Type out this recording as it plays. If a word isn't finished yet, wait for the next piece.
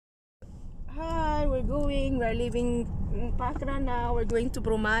We're leaving Pakra now. We're going to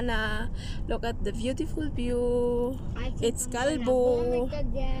Bromana. Look at the beautiful view. It's Kalbo. Vomit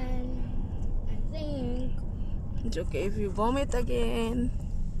again. I think. It's okay if you vomit again.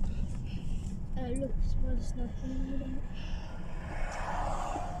 Look, smells nothing.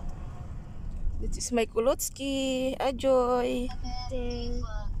 This is my Kulotski. Ajoy.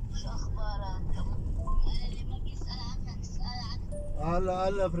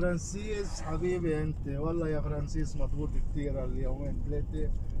 هلا فرانسيس حبيبي انت والله يا فرانسيس مضغوط كثير اليومين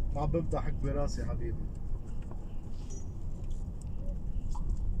ثلاثه ما بفضحك براسي حبيبي.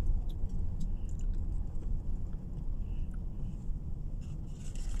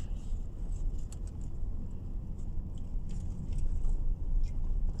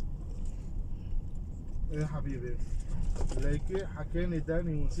 ايه حبيبي ليكي حكاني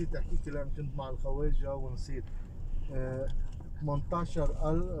داني ونسيت احكيك لان كنت مع الخواجه ونسيت.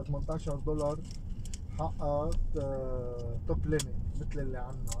 18 دولار حقها توب لينك مثل اللي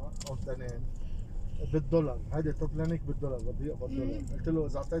عنا اونتنين بالدولار. هيدي توب لينك بالدولار بده يقبض دولار. قلت له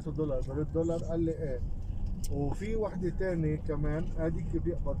اذا اعطيته دولار برد دولار قال لي ايه. وفي وحده ثانيه كمان هذيك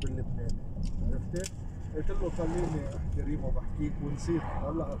بيقبض باللبناني عرفتي؟ قلت له خليني احكي ريما بحكيك ونسيت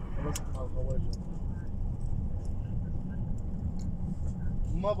هلا خلصت مع الخواجه.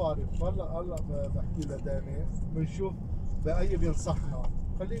 ما بعرف هلا بحكي لداني بنشوف بأي بينصحنا.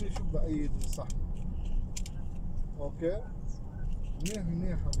 خليني اشوف بأي بينصحنا. اوكي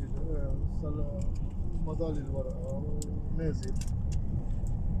منيح حبيبي. مضالي الورقه ونازل.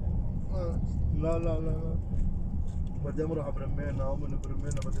 لا بدي امرح برمانة ومن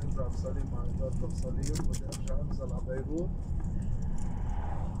برمانة بدي انزل على بصليم مع اداره بصليم. بدي ارجع انزل على بيروت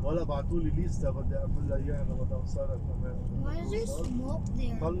ولا بعتولي ليستا بدي اعمل لها اياها لمدام ساره كمان. Why is there smoke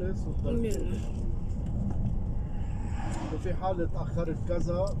there? خلص وتضل. وفي حالة تأخرت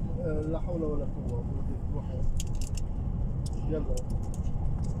كذا لا حول ولا قوة بدك تروحي. يلا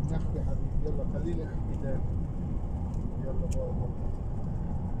نحكي حبيبي يلا خليني احكي دايما. يلا باي.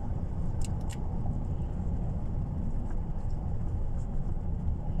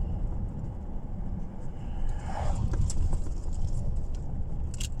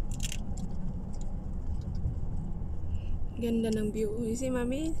 Ganda ng view. You see,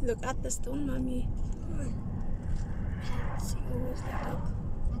 mommy? Look at the stone, mommy. See, what's that?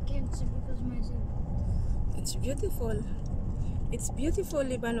 I can't see because my zip. It's beautiful. It's beautiful,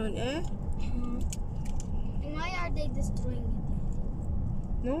 Lebanon, eh? And why are they destroying it?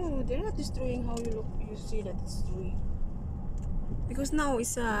 No, they're not destroying how you look. You see that it's destroying. Because now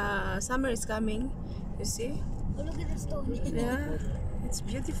it's summer is coming. You see? Oh, look at the stone. Yeah, it's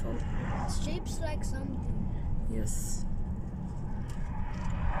beautiful. It shapes like something. Yes.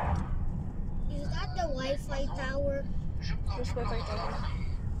 Is that the Wi-Fi tower? Which Wi-Fi tower?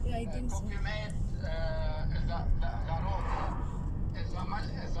 Yeah, I think so.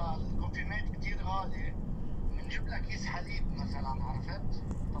 إذا الكوفيمات كتير غالي بنجيب لك كيس حليب مثلا عرفت؟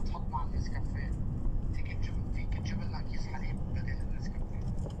 تحط مع النسكافيه. فيك تجيب لنا كيس حليب بدل النسكافيه.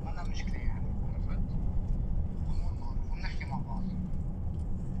 ما مشكلة يعني عرفت؟ أمور معروف ونحكي مع بعض.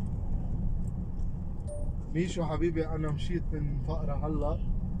 ميشو حبيبي أنا مشيت من فقرة هلا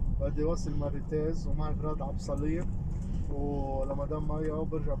بدي وصل ماريتيز ومعي غراض على بصليم ولمدام مايا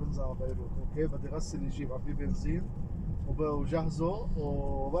وبرجع بنزل على بيروت. اوكي بدي غسل يجيب عبي بنزين وجهزه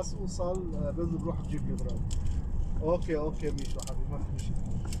وبس اوصل بنزل بروح بجيب لي غراض. اوكي ميشو حبيبي ما في مشكلة.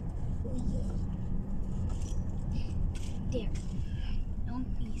 There. Don't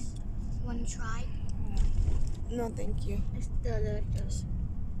please. Want to try? No, thank you. It's delicious.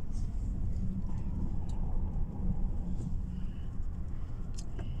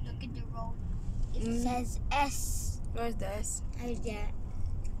 Look at the road. It says S. Where's the S? Like that.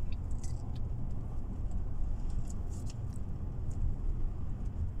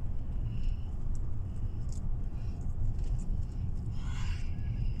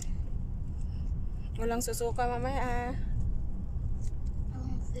 Walang susuka mamaya. I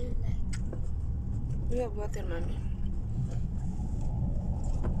don't feel like. We have water, mommy.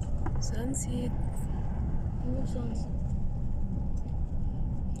 Sunset. No sunset.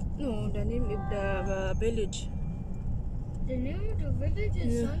 No, the name of the village. The name of the village is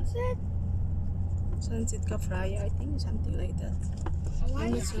Yeah. Sunset? Sunset Kafraya, I think, something like that. Why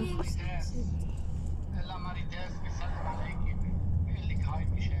I'm is not it named Sunset? هلا ماريتيز بيسلم عليكي بيقول لك هاي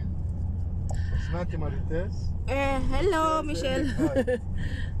ميشيل. سمعتي ماريتيز؟ Hello, Michelle.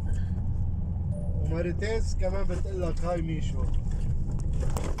 وماريتيز كمان بتقول لك هاي ميشو.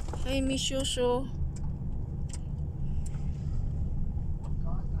 Hi, Mishosho.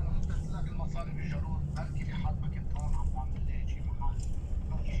 انا مدت لك المصاري بالجرور بركي في حال ما كنت هون عم بعمل لي شي محل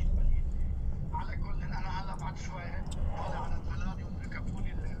ما في شي بديل. على كل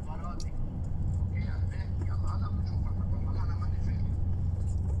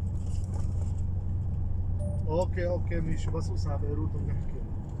اوكي ميشو بس اوصل على بيروت وبنحكي.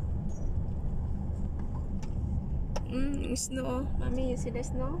 Snow. Mommy, you see the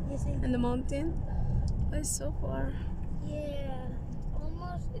snow? Yes, I And the mountain? It's so far. Yeah,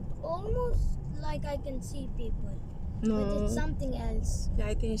 it's almost like I can see people. No. But it's something else.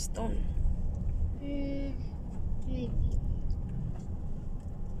 Yeah, I think it's stone. Maybe.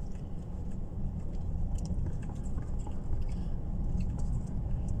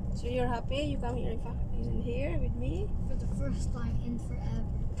 So you're happy? You come here in here with me? For the first time in forever.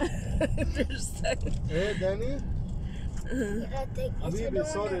 First time. ايه داني؟ I take حبيبي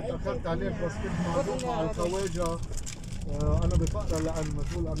سوري تأخرت عليك بس كنت معزوم مع الخواجة. أنا بفقرة لأن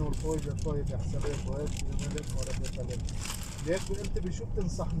مسؤول أنا والخواجة شوية بحسابات وهيك زميلك ما رديت عليك. ليك أنت بشو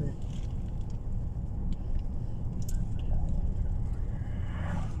بتنصحني؟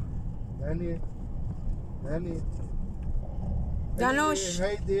 داني دانوش.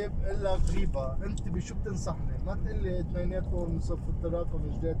 هيدي بقول لك غيبة، أنت بشو بتنصحني؟ ما تقول لي اثنيناتكم صف التراكم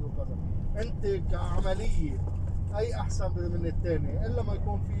جداد وكذا، أنت كعملية أي أحسن من الثاني إلا ما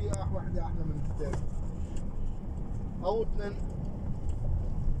يكون في وحدة أحلى من الثاني أو اثنين،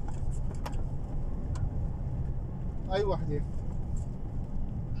 أي وحدة؟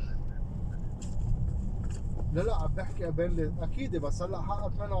 لا عم بحكي بين أكيد بس هلا حقها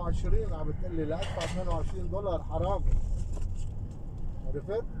 28 عم بتقول لي لا أدفع $28 حرام.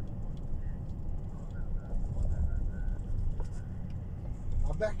 عرفت؟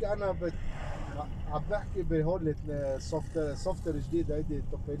 عم بحكي انا عم بحكي بهول السوفتر الجديد هيدي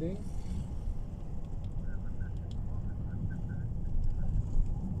التوبينينج.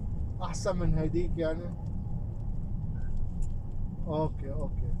 احسن من هيديك يعني. اوكي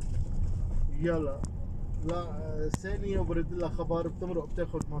يلا لا ثانية وبرد لها خبر بتمرق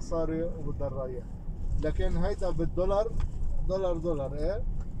بتاخد مصاري وبدها رايح، لكن هيدا بالدولار دولار ايه.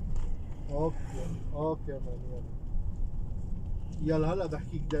 اوكي مان يلا هلا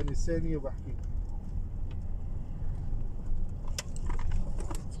بحكيك داني ثانية وبحكيك.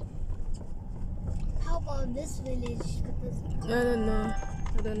 How about this village?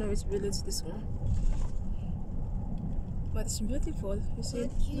 I don't know which village this one. But it's beautiful, you see.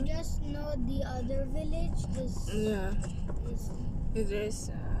 But you just know the other village. This Yeah, is there's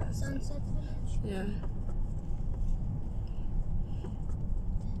Sunset Village. yeah.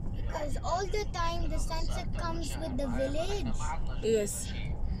 Because all the time the sunset comes with the village. Yes.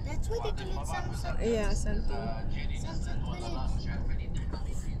 That's why they call it Sunset. Yeah, something. Sunset Village.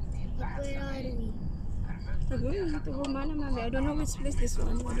 But where are we? We're going to Gumana, Mami. I don't know which place this one.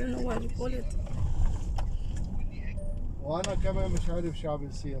 I don't know what you call it. وانا كمان مش عارف شو عم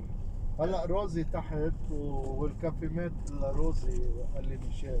بيصير. هلا روزي تحت والكافيمات لروزي قال لي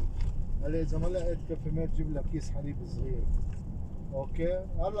ميشيل، قال لي اذا ما لقيت كافيمات جيب لك كيس حليب صغير. اوكي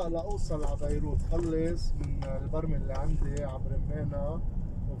هلا لاوصل على بيروت خلص من البرمي اللي عندي على برمانة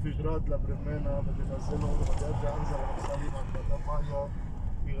وفي غراض لبرمانة بدي انزلهم وبدي ارجع انزل على بصليم عند مدام مايا،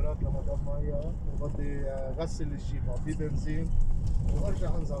 في غراض لمدام مايا وبدي غسل الجيبة في بنزين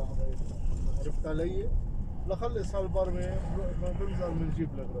وارجع انزل على بيروت. عرفت علي؟ لخلص هالبرمي بنزل بنجيب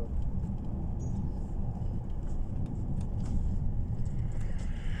الغراض.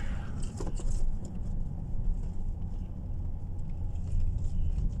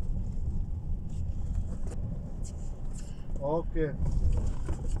 اوكي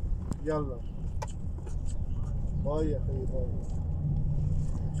يلا باي يا اخي باي.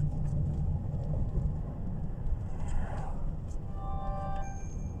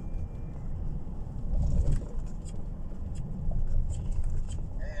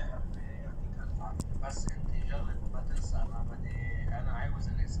 بس انت جرب ما تنسى انا عاوز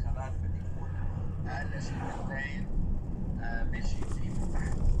الاسكالات بدي يكون اقل شيء بالتين ماشي فيه من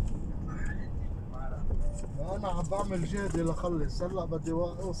تحت حالتي بالمعرض. انا عم بعمل جهدي لخلص هلا بدي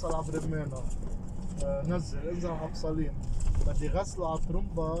اوصل على برمانة. انزل على بصليم بدي غسله على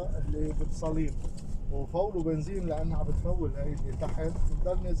الترمبة اللي ببصليم وفوله بنزين لانها عم بتفول هيدي تحت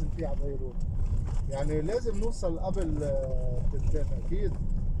بضل نازل فيه على بيروت. يعني لازم نوصل قبل تنتين اكيد.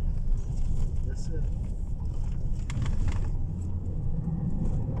 بس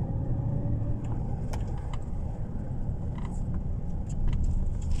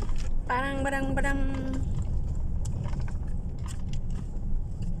Barang.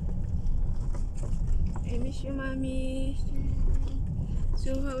 I miss you, Mommy. So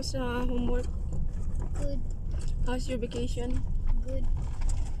how's homework? Good, How's your vacation? good.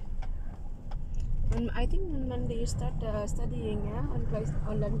 I think on Monday you start studying, yeah?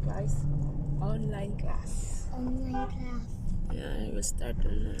 Online class. Online class. Yeah, I will start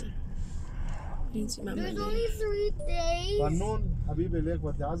on si Mama. There's only 3 days. قانون حبيبي ليك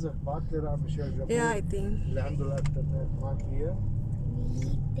بدي اعزك بعت لي رقم ميشيل جابور Yeah, I think. اللي عنده الانترنت معك اياه.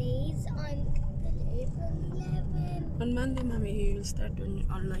 Weekdays on April 11. On Monday, mommy, he will start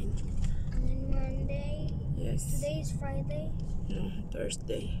online. On Monday. Yes. Today is Friday. No,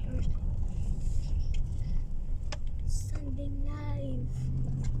 Thursday. Sunday live.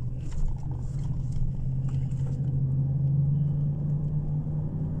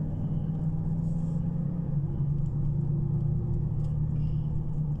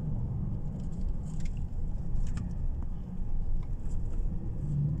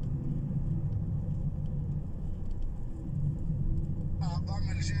 عم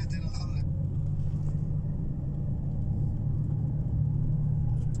بعمل جهدي لخلق.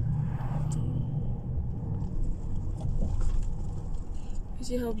 You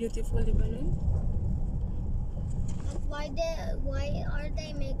see how beautiful Lebanon? Why are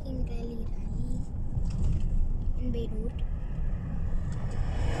they making rally in Beirut?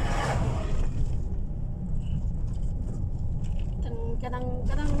 Kadang-kadang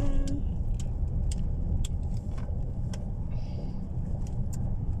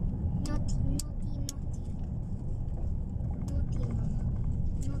Naughty, mama.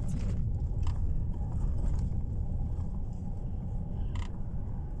 Naughty.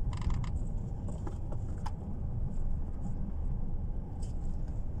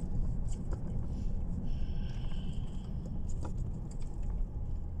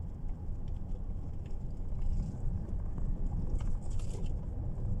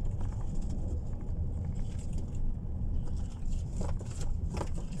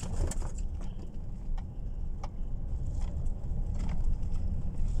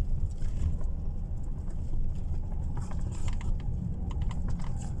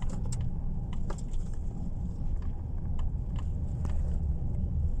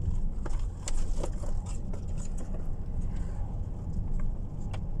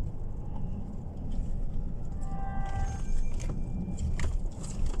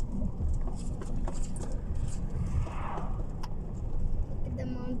 The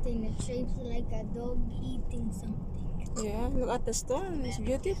mountain, it shapes like a dog eating something. yeah, look at the stone. It's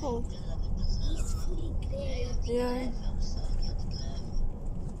beautiful. Peacefully gray. Yeah.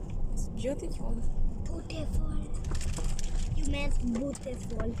 It's beautiful. Beautiful. You meant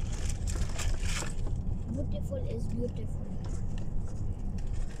beautiful. Beautiful is beautiful.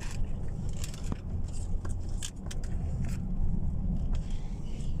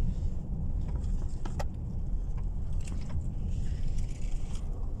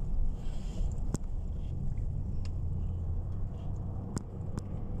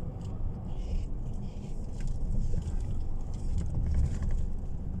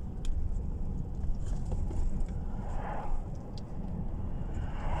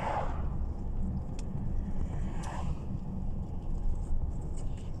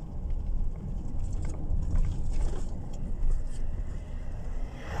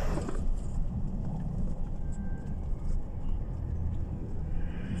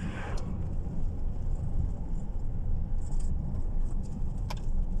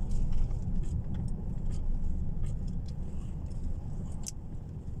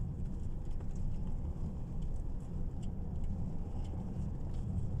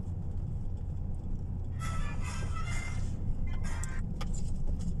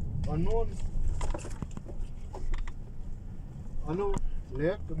 قانون الو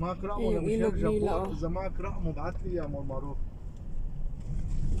ليك معك رقمه إيه، لميشيل إيه، لا، جابور؟ لا. اذا معك رقمه ابعث لي اياه مول معروف.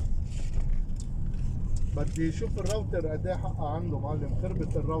 بدي اشوف الراوتر قد ايه حقها عنده معلم،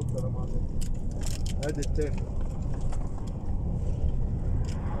 خربت الراوتر يا معلم. هذا التاني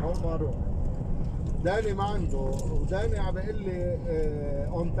مول معروف. داني ما عنده، وداني عم بيقول لي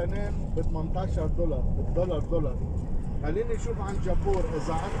اونتنين ب $18 بالدولار. خليني اشوف عن جابور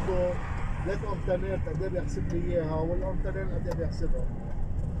اذا عنده 3 اونتنات قد ايه بيحسب لي اياها، والاونتنين قد ايه بيحسبها.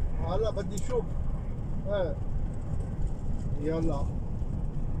 هلا بدي اشوف. ايه يلا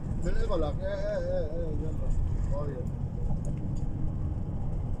من قبلك. ايه يلا طيب.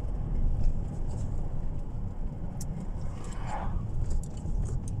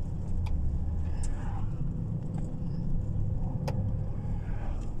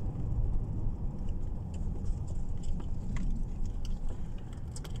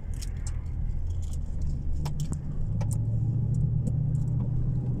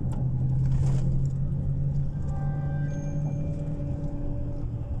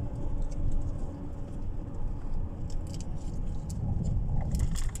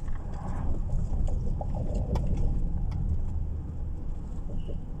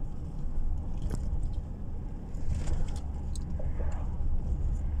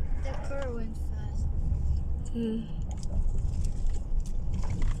 The car went fast.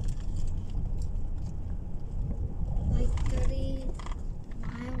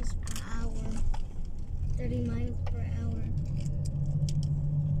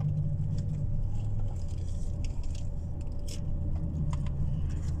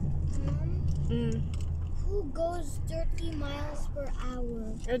 30 miles per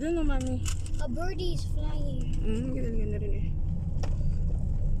hour. I don't know, mommy. A birdie is flying. Ganda rin eh.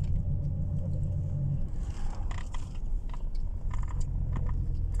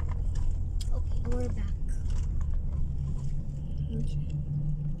 Okay, we're back.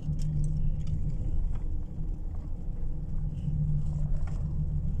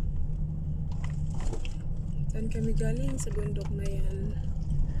 Saan kami galing? Sa bundok na yan.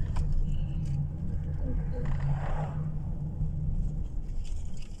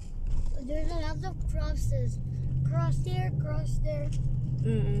 There's a lot of crosses. Cross here, cross there,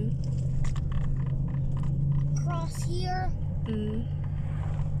 cross here.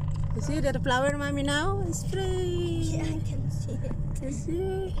 You see that flower, mommy, now? It's pretty. Yeah, I can see it. You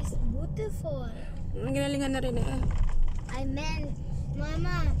see? It's beautiful. Ginalingan na rin eh. I meant,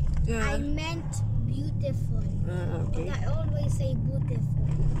 Mama, Yeah. I meant beautiful. Okay. But I always say beautiful.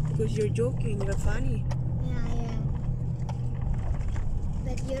 Because you're joking. You're funny. Yeah, I am.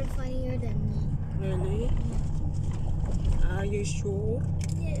 But you're funnier than me. Really? Are you sure?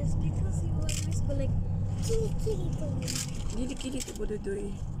 Yes, because you always go like, kitty, kitty, boy. Gili-gili ito po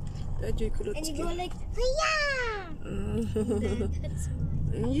dodoy. Kajoy kulot And you go like, hiya! That's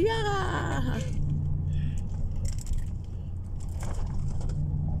why. Yeah!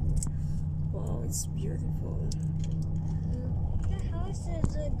 Wow, it's beautiful. The house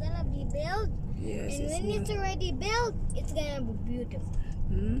is gonna be built. Yes, And when it's already built, it's gonna be beautiful.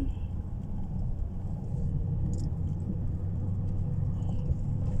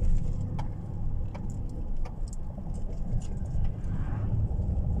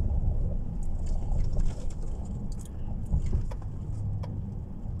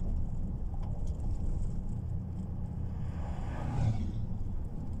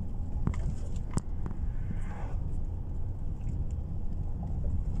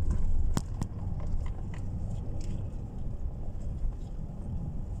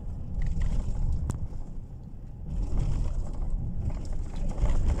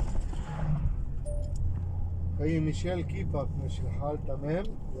 خيي ميشيل كيفك؟ ماشي الحال تمام؟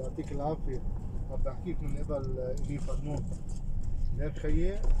 يعطيك العافية. عم بحكيك من قبل إلي فنون. ليك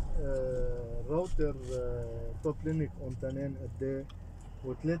خيي الراوتر توب لينك أنتنين قد إيه؟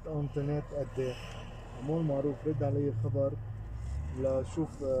 وثلاث أنتنات قد إيه؟ عمول معروف رد علي خبر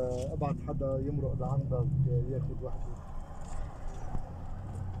لشوف ابعت حدا يمرق لعندك ياخد وحده.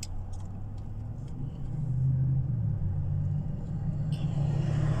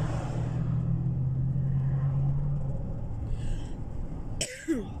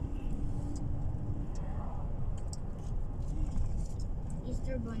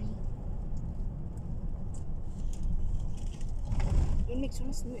 Easter Bunny. Unik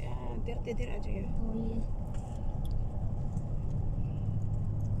sama der aja ya. Oh yeah.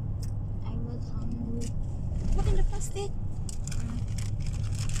 I was hungry. Makan the plastic.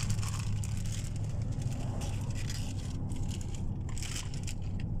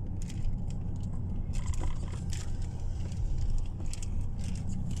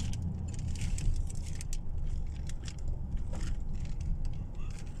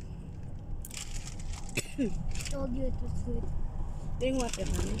 Told you it was good. Drink water,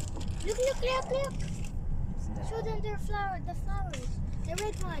 honey. Look, look, look, look. Show them their flower, the flowers. The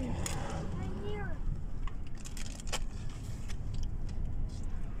red one. Right here.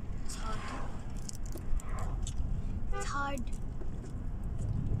 It's hard. It's hard.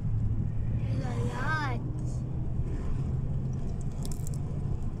 There's a lot.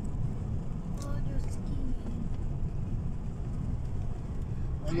 Oh, they're skiing.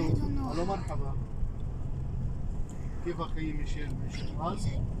 Well, I don't know. الو مرحبا. كيفك خيي ميشيل؟ ماشي الحال؟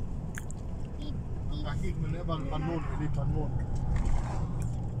 بحكيك من قبل فنون إلي فنون.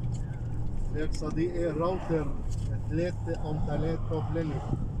 ليك صديقي الراوتر 3 أونتانات توب لينك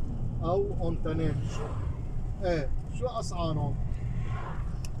أو أونتانات. شو إيه شو أسعارهم؟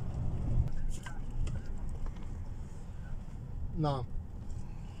 نعم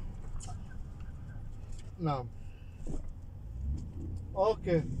نعم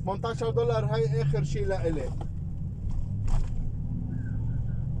اوكي $18 هاي اخر شيء لإلي.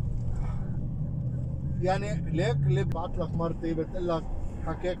 يعني ليك اللي بعت لك مرتي بتقول لك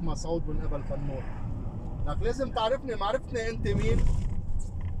حكاك مسعود من قبل فنون. لك لازم تعرفني، ما عرفتني انت مين؟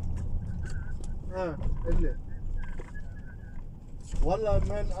 قلي والله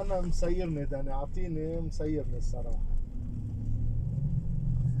من انا مسيرني داني، اعطيني مسيرني الصراحه.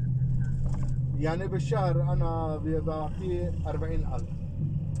 يعني بالشهر انا بعطيه 40,000.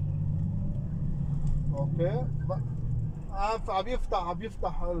 اوكي فعم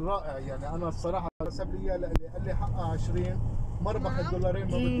يفتح الرائع. يعني انا الصراحه حسب لي اياه قال لي حقها 20 مربح Mom? الدولارين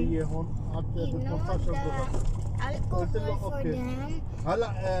ما بدي اياهم ب You know 18 دولار. قلت له alcohol for اوكي. them. هلا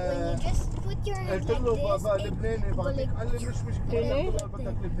When you just put your hand قلت له like this, بابا it لبناني بعطيك. will قال لي مش مشكلة إيه؟ الدولار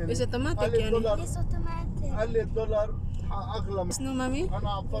بدك لبناني. Is automatic قال لي يعني. الدولار It's automatic. قال لي الدولار اغلى من Snow mommy? انا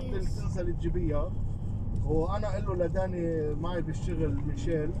عم بفضل تنزل تجيبيها. وانا قال له لداني معي بالشغل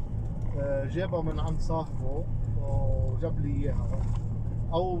ميشيل جابها من عند صاحبه وجاب لي اياها.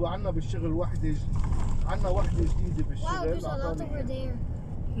 او عندنا بالشغل وحده عندنا وحده جديده Wow, بالشغل there's a lot over اعطاني there.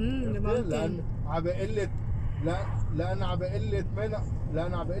 The لان mountain. عم بقول لي لان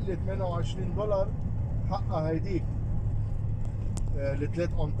عم بقول لي 28 دولار حقها هيديك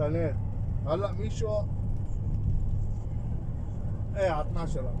الثلاث اونتانات. هلا ميشو ايه على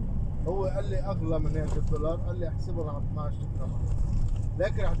 12 هو قال لي اغلى من هيك الدولار. قال لي احسبهم على 12 كمان.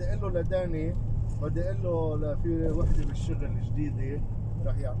 لكن رح بدي اقول له لداني بدي اقول له في وحده بالشغل جديده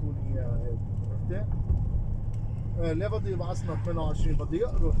رح يعطوني اياها هيك. عرفتي؟ ليه بده يبعثنا 28 بده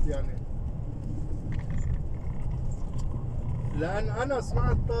يقرف يعني. لان انا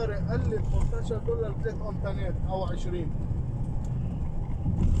سمعت طارق قال لي 18 دولار 3 اونتانات او 20.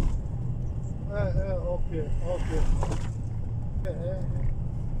 ايه اوكي ايه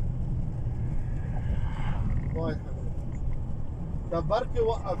وايد حلو. طب بركي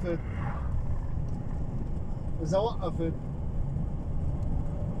وقفت. اذا وقفت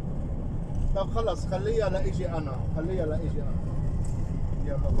طب خلص خليها لاجي انا.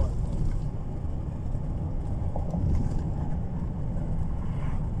 يلا باي.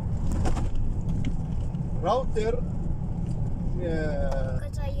 راوتر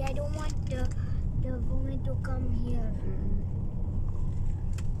Because I don't want the woman to come here.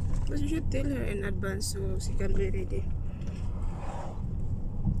 But you should tell her in advance so she can be ready.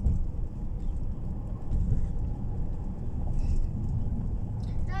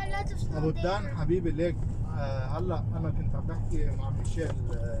 There are a lot of snow ابو الدان there. حبيبي ليك هلا انا كنت عم بحكي مع ميشيل.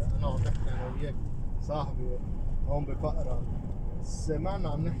 انا عم بحكي انا وياك صاحبي هون بفقره. سمعنا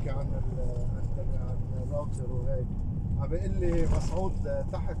عم نحكي عن الراوتر وهيك. عم بيقول لي مسعود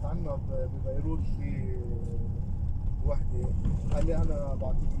تحت عنا ببيروت في وحده. قال لي انا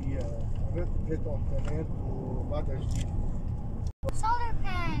بعطيك اياها. عرفت 3 اونتانات وبعدها جديد. Solar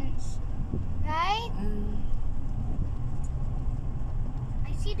pans, right?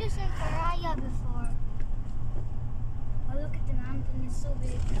 I see this in Pattaya before. Oh, look at the mountain, it's so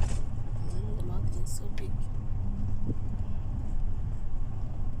big. The mountain is so big.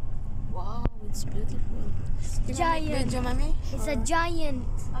 Wow, it's beautiful. You Giant. want video, mommy? It's a giant.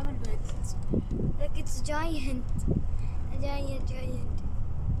 I will do it. Look, it's giant. A giant.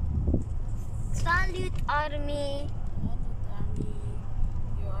 Salute, army. Army,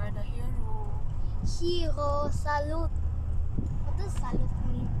 you are the hero. Hero, salute. What does salute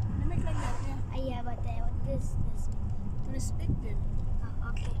mean? You make like that, yeah. Yeah, but what does this mean? To respect them. Oh,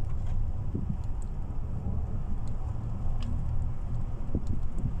 okay.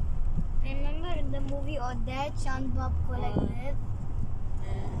 Remember in the movie Odette, Sean Bob Collective?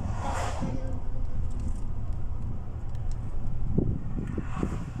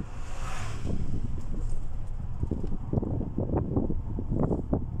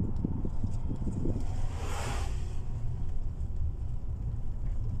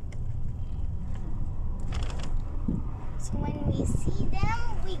 So when we see them,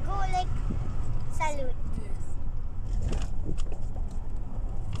 we go like salute. Yes.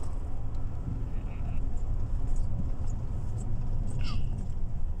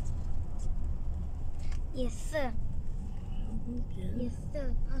 Yes, sir. Yes, sir.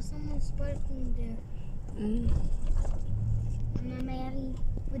 Oh, someone's parking there. Mama Mary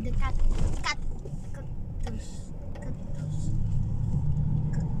with the cat. Cactus.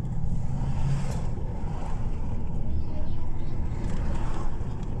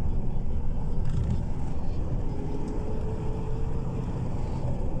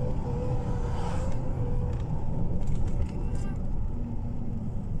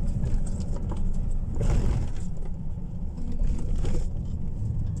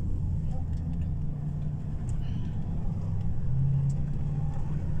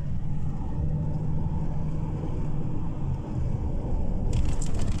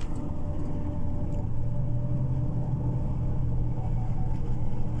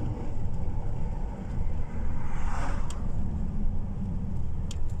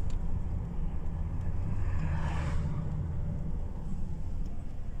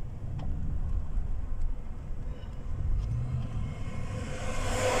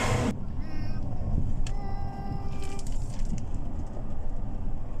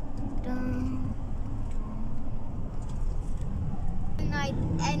 Night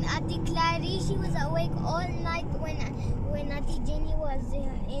and Ati Clary, she was awake all night when when Auntie Jenny was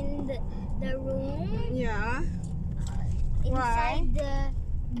in the room, Yeah. inside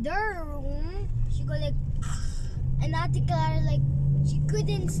their room, she go like, and Auntie Clara like, she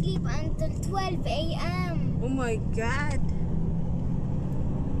couldn't sleep until 12 a.m. Oh my God.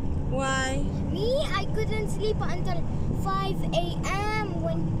 Why? Me, I couldn't sleep until 5 a.m.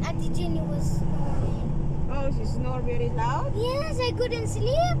 when Auntie Jenny was snoring. Oh, she snore very loud. Yes, I couldn't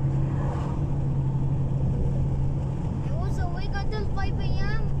sleep. I was awake until 5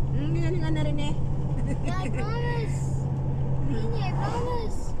 a.m. Ganyan nga na rin eh. Yeah, I promise. Really, I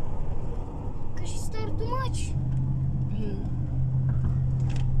promise. Because she snored too much.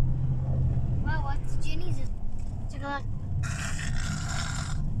 Wow, Auntie Jenny's just like,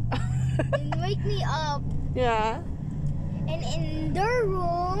 and wake me up. Yeah. And in their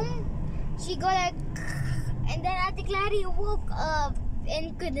room, she go like, and then Auntie Clary woke up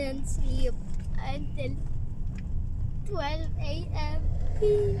and couldn't sleep until 12 a.m.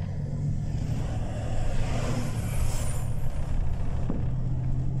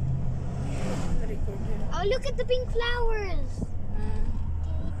 Oh, look at the pink flowers.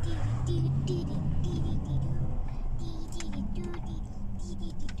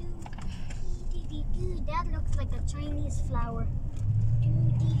 That looks like a Chinese flower.